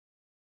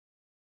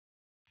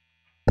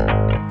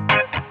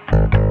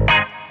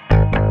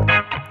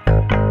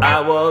I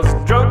was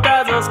drunk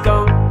as a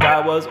skunk, I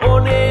was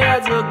horny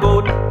as a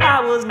goat, I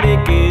was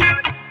naked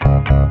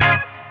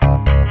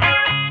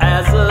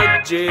as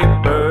a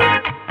jaybird.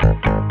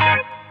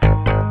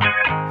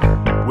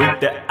 With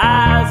the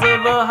eyes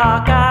of a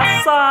hawk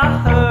I saw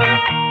her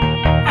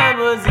and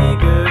was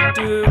eager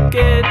to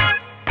get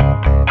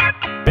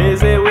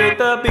busy with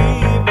the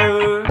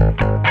beaver.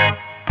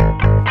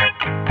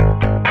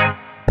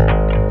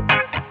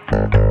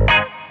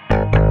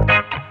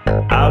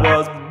 I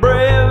was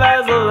brave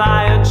as a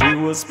lion, she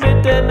was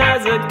smitten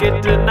as a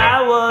kitten,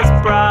 I was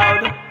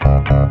proud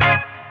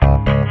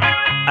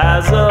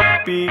as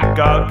a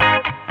peacock.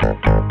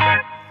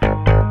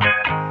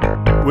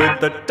 With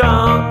the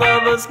tongue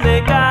of a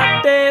snake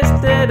I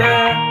tasted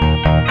her,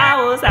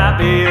 I was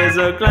happy as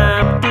a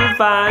clam to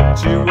find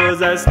she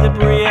was as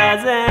slippery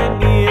as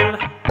an eel.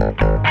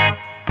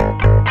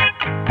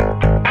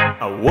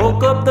 I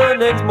woke up the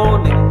next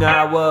morning,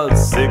 I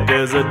was sick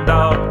as a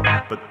dog,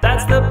 but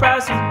that's the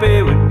price you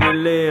pay when you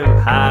live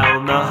high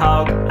on the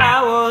hog.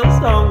 I was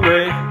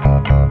hungry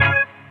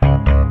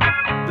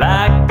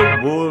like the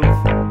wolf,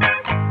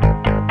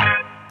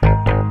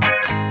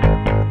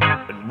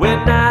 and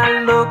when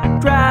I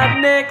looked right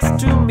next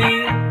to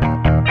me,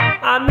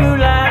 I knew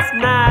last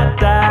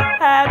night I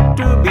had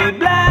to be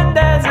blind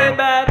as a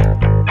bat.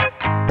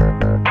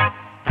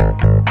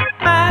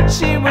 Man,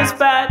 she was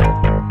fat,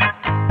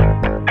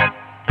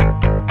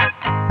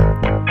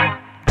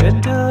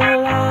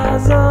 gentle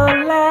as a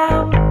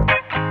lamb,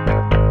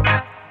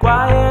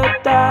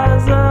 quiet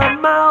as a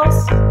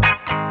mouse.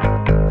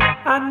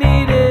 I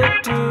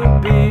needed to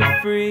be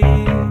free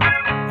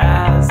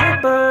as a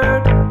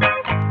bird.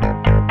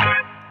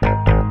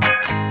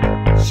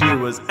 She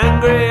was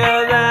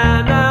angrier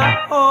than a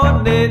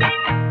hornet,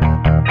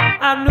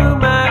 I knew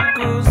my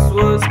goose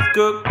was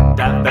cooked,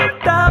 I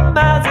felt dumb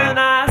as an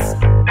ass.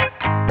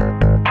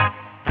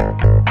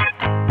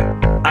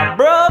 I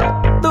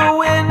broke the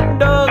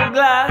window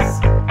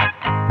glass,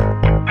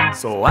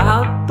 so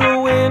out the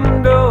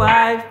window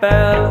I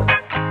fell,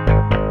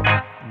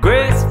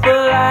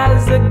 graceful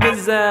as a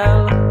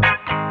gazelle.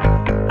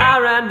 I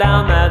ran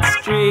down that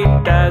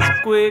street as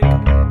quick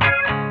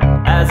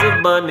as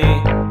a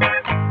bunny.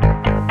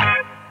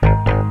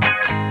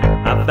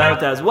 I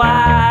felt as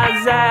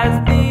wise as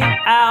the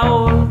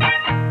owl,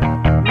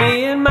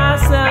 me and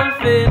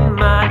myself in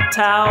my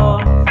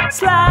tower,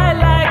 sly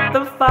like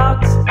the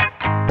fox,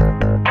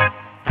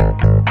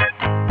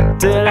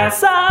 till I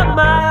saw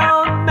my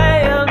own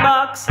mail